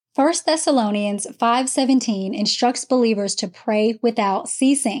1 Thessalonians 5:17 instructs believers to pray without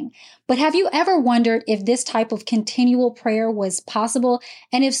ceasing. But have you ever wondered if this type of continual prayer was possible?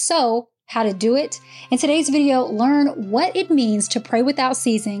 And if so, how to do it? In today's video, learn what it means to pray without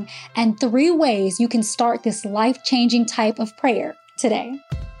ceasing and 3 ways you can start this life-changing type of prayer today.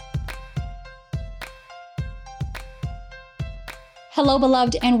 Hello,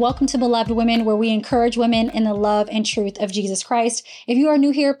 beloved, and welcome to Beloved Women, where we encourage women in the love and truth of Jesus Christ. If you are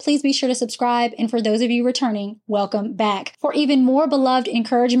new here, please be sure to subscribe. And for those of you returning, welcome back. For even more beloved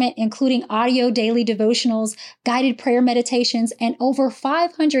encouragement, including audio daily devotionals, guided prayer meditations, and over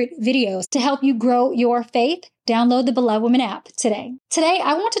 500 videos to help you grow your faith, download the Beloved Women app today. Today,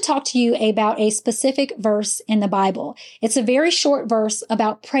 I want to talk to you about a specific verse in the Bible. It's a very short verse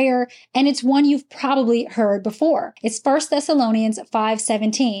about prayer, and it's one you've probably heard before. It's 1 Thessalonians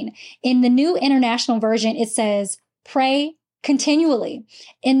 5:17. In the New International Version, it says, "Pray continually."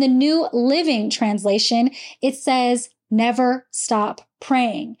 In the New Living Translation, it says, "Never stop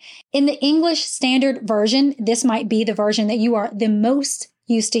praying." In the English Standard Version, this might be the version that you are the most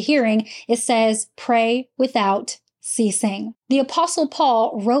used to hearing, it says, "Pray without ceasing." The Apostle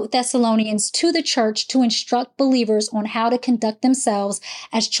Paul wrote Thessalonians to the church to instruct believers on how to conduct themselves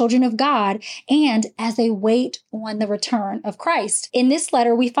as children of God and as they wait on the return of Christ. In this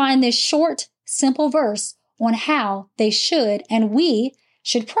letter, we find this short, simple verse on how they should and we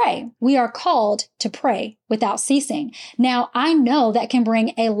should pray. We are called to pray without ceasing. Now, I know that can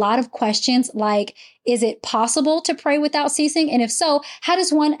bring a lot of questions like, is it possible to pray without ceasing? And if so, how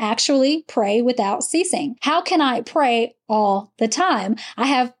does one actually pray without ceasing? How can I pray all the time? I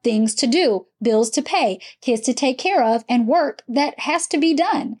have things to do, bills to pay, kids to take care of, and work that has to be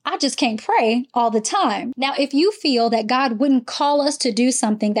done. I just can't pray all the time. Now, if you feel that God wouldn't call us to do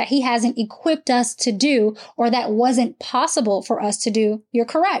something that He hasn't equipped us to do or that wasn't possible for us to do, you're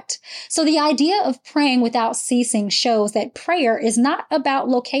correct. So the idea of praying without ceasing shows that prayer is not about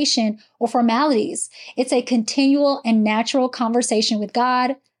location or formalities. It's a continual and natural conversation with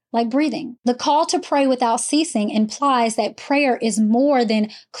God, like breathing. The call to pray without ceasing implies that prayer is more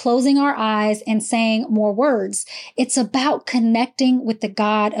than closing our eyes and saying more words. It's about connecting with the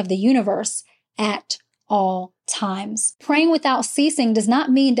God of the universe at all times. Praying without ceasing does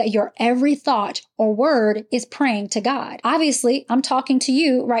not mean that your every thought or word is praying to God. Obviously, I'm talking to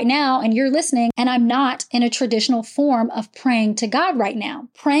you right now and you're listening, and I'm not in a traditional form of praying to God right now.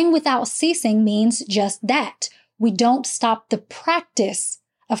 Praying without ceasing means just that. We don't stop the practice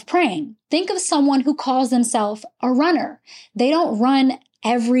of praying. Think of someone who calls themselves a runner. They don't run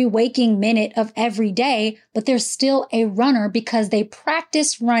every waking minute of every day, but they're still a runner because they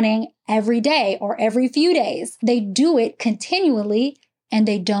practice running every day or every few days. They do it continually and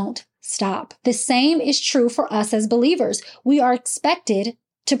they don't stop. The same is true for us as believers. We are expected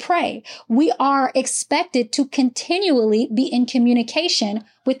to pray. We are expected to continually be in communication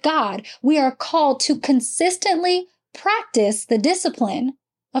with God. We are called to consistently practice the discipline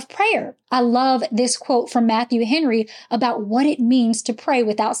of prayer. I love this quote from Matthew Henry about what it means to pray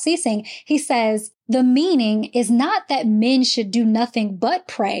without ceasing. He says, "The meaning is not that men should do nothing but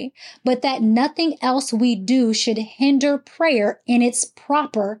pray, but that nothing else we do should hinder prayer in its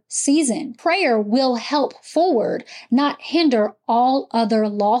proper season. Prayer will help forward, not hinder all other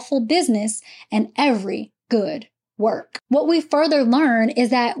lawful business and every good work." What we further learn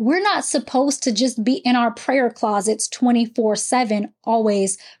is that we're not supposed to just be in our prayer closets 24/7,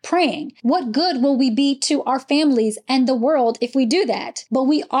 always praying. What good will we be to our families and the world if we do that? But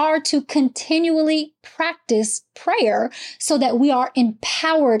we are to continually practice prayer so that we are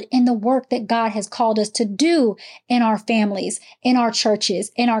empowered in the work that God has called us to do in our families, in our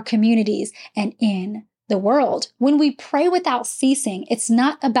churches, in our communities, and in the world. When we pray without ceasing, it's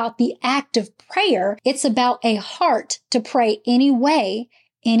not about the act of prayer. It's about a heart to pray anyway,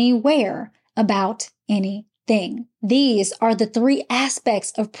 anywhere, about anything. These are the 3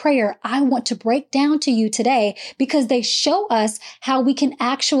 aspects of prayer I want to break down to you today because they show us how we can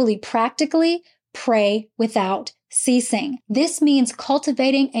actually practically pray without ceasing. This means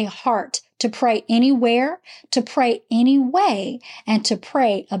cultivating a heart to pray anywhere, to pray anyway, and to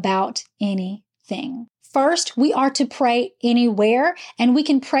pray about anything. First, we are to pray anywhere, and we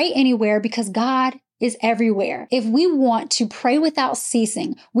can pray anywhere because God is everywhere. If we want to pray without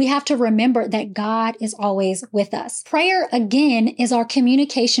ceasing, we have to remember that God is always with us. Prayer, again, is our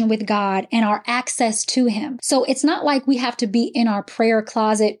communication with God and our access to Him. So it's not like we have to be in our prayer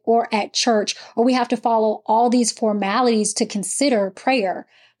closet or at church, or we have to follow all these formalities to consider prayer.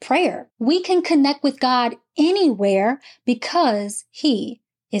 We can connect with God anywhere because He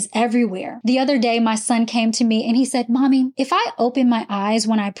is everywhere. The other day, my son came to me and he said, "Mommy, if I open my eyes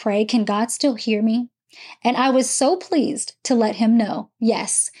when I pray, can God still hear me?" And I was so pleased to let him know,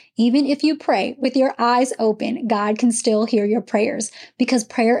 yes, even if you pray with your eyes open, God can still hear your prayers, because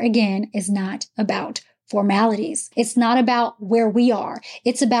prayer, again, is not about formalities. It's not about where we are.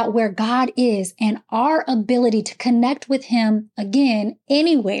 It's about where God is and our ability to connect with him, again,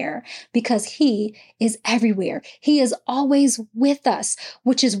 anywhere, because he is everywhere. He is always with us,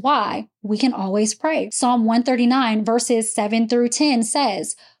 which is why we can always pray. Psalm 139 verses 7 through 10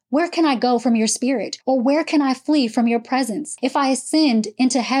 says, "Where can I go from your spirit? Or where can I flee from your presence? If I ascend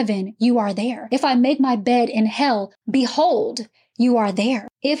into heaven, you are there. If I make my bed in hell, behold, you are there.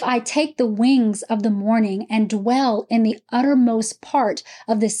 If I take the wings of the morning and dwell in the uttermost part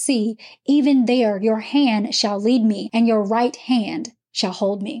of the sea, even there your hand shall lead me, and your right hand shall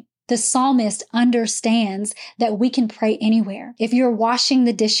hold me." The psalmist understands that we can pray anywhere. If you're washing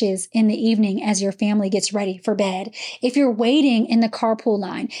the dishes in the evening as your family gets ready for bed, if you're waiting in the carpool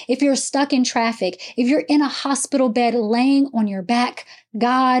line, if you're stuck in traffic, if you're in a hospital bed laying on your back,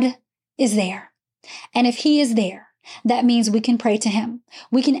 God is there. And if he is there, that means we can pray to him.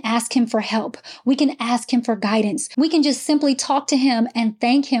 We can ask him for help. We can ask him for guidance. We can just simply talk to him and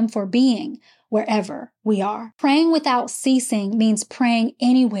thank him for being wherever we are. Praying without ceasing means praying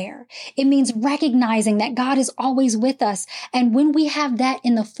anywhere. It means recognizing that God is always with us. And when we have that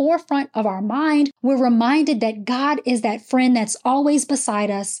in the forefront of our mind, we're reminded that God is that friend that's always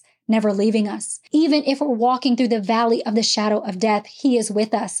beside us, never leaving us. Even if we're walking through the valley of the shadow of death, he is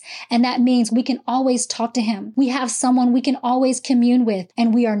with us. And that means we can always talk to him. We have someone we can always commune with,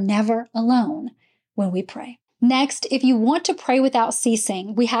 and we are never alone when we pray. Next, if you want to pray without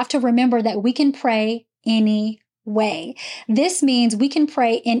ceasing, we have to remember that we can pray any way. This means we can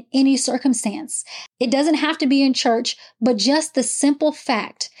pray in any circumstance. It doesn't have to be in church, but just the simple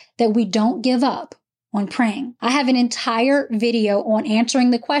fact that we don't give up on praying. I have an entire video on answering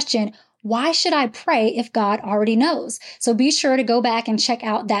the question, why should I pray if God already knows? So be sure to go back and check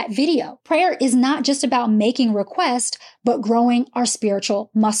out that video. Prayer is not just about making requests, but growing our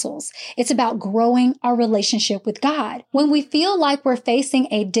spiritual muscles. It's about growing our relationship with God. When we feel like we're facing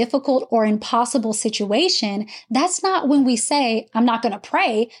a difficult or impossible situation, that's not when we say, "I'm not going to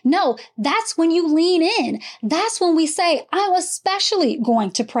pray." No, that's when you lean in. That's when we say, "I'm especially going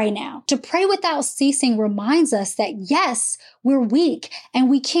to pray now." To pray without ceasing reminds us that yes, we're weak and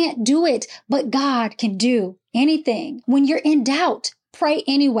we can't do it, but God can do anything. When you're in doubt, pray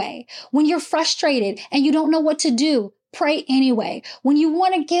anyway. When you're frustrated and you don't know what to do, pray anyway. When you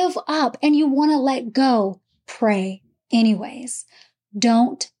want to give up and you want to let go, pray anyways.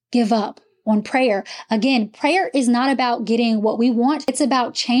 Don't give up on prayer. Again, prayer is not about getting what we want. It's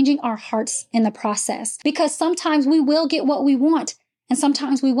about changing our hearts in the process, because sometimes we will get what we want and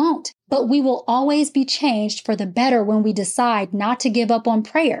sometimes we won't. But we will always be changed for the better when we decide not to give up on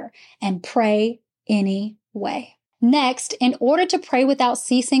prayer and pray anyway. Next, in order to pray without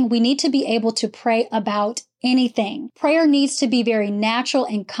ceasing, we need to be able to pray about anything. Prayer needs to be very natural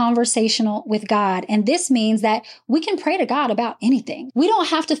and conversational with God. And this means that we can pray to God about anything. We don't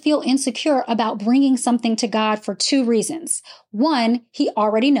have to feel insecure about bringing something to God for two reasons. One, he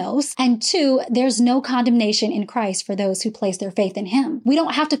already knows. And two, there's no condemnation in Christ for those who place their faith in him. We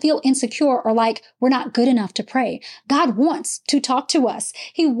don't have to feel insecure or like we're not good enough to pray. God wants to talk to us.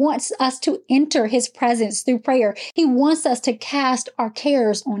 He wants us to enter his presence through prayer. He wants us to cast our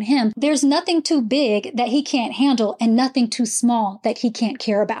cares on him. There's nothing too big that he can't handle and nothing too small that he can't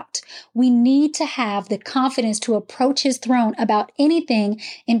care about. We need to have the confidence to approach his throne about anything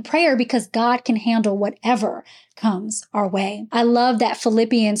in prayer, because God can handle whatever comes our way. I love that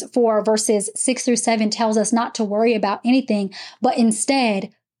Philippians 4 verses 6 through 7 tells us not to worry about anything, but instead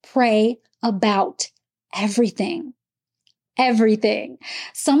pray about everything. Everything.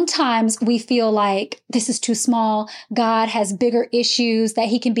 Sometimes we feel like this is too small. God has bigger issues that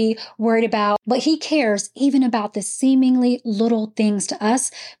he can be worried about, but he cares even about the seemingly little things to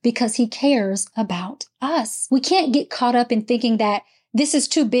us because he cares about us. We can't get caught up in thinking that this is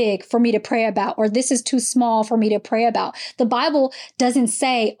too big for me to pray about, or this is too small for me to pray about. The Bible doesn't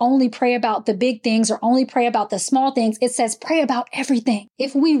say only pray about the big things or only pray about the small things. It says pray about everything.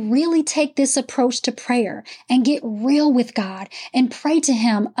 If we really take this approach to prayer and get real with God and pray to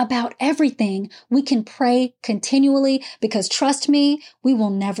him about everything, we can pray continually, because trust me, we will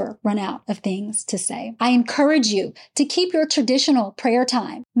never run out of things to say. I encourage you to keep your traditional prayer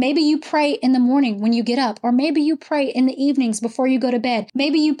time. Maybe you pray in the morning when you get up, or maybe you pray in the evenings before you go to bed.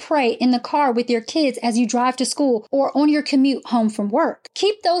 Maybe you pray in the car with your kids as you drive to school or on your commute home from work.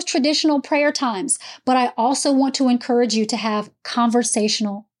 Keep those traditional prayer times, but I also want to encourage you to have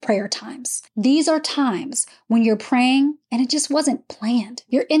conversational prayer times. These are times when you're praying and it just wasn't planned.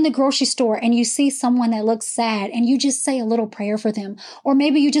 You're in the grocery store and you see someone that looks sad and you just say a little prayer for them. Or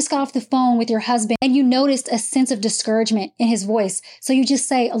maybe you just got off the phone with your husband and you noticed a sense of discouragement in his voice. So you just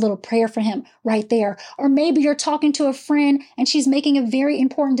say a little prayer for him right there. Or maybe you're talking to a friend and she's making a very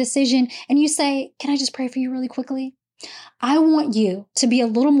important decision and you say, "Can I just pray for you really quickly?" I want you to be a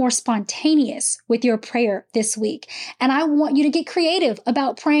little more spontaneous with your prayer this week. And I want you to get creative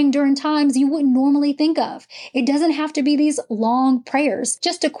about praying during times you wouldn't normally think of. It doesn't have to be these long prayers,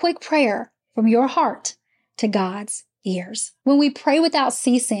 just a quick prayer from your heart to God's ears. When we pray without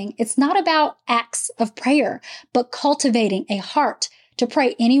ceasing, it's not about acts of prayer, but cultivating a heart to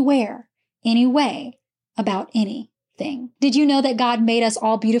pray anywhere, any way, about anything. Did you know that God made us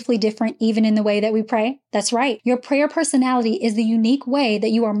all beautifully different even in the way that we pray? That's right. Your prayer personality is the unique way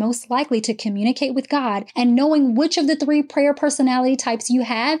that you are most likely to communicate with God, and knowing which of the 3 prayer personality types you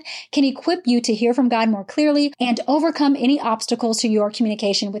have can equip you to hear from God more clearly and overcome any obstacles to your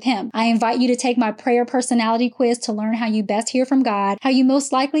communication with Him. I invite you to take my prayer personality quiz to learn how you best hear from God, how you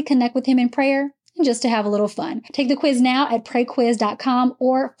most likely connect with Him in prayer, and just to have a little fun. Take the quiz now at prayquiz.com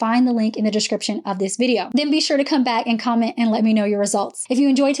or find the link in the description of this video. Then be sure to come back and comment and let me know your results. If you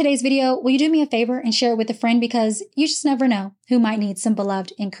enjoyed today's video, will you do me a favor and share it with a friend, because you just never know who might need some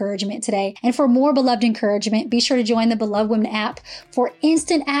beloved encouragement today. And for more beloved encouragement, be sure to join the Beloved Women app for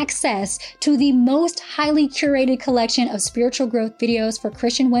instant access to the most highly curated collection of spiritual growth videos for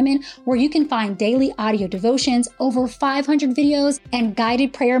Christian women, where you can find daily audio devotions, over 500 videos, and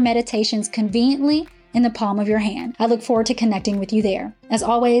guided prayer meditations conveniently in the palm of your hand. I look forward to connecting with you there. As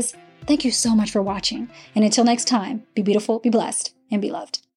always, thank you so much for watching. And until next time, be beautiful, be blessed, and be loved.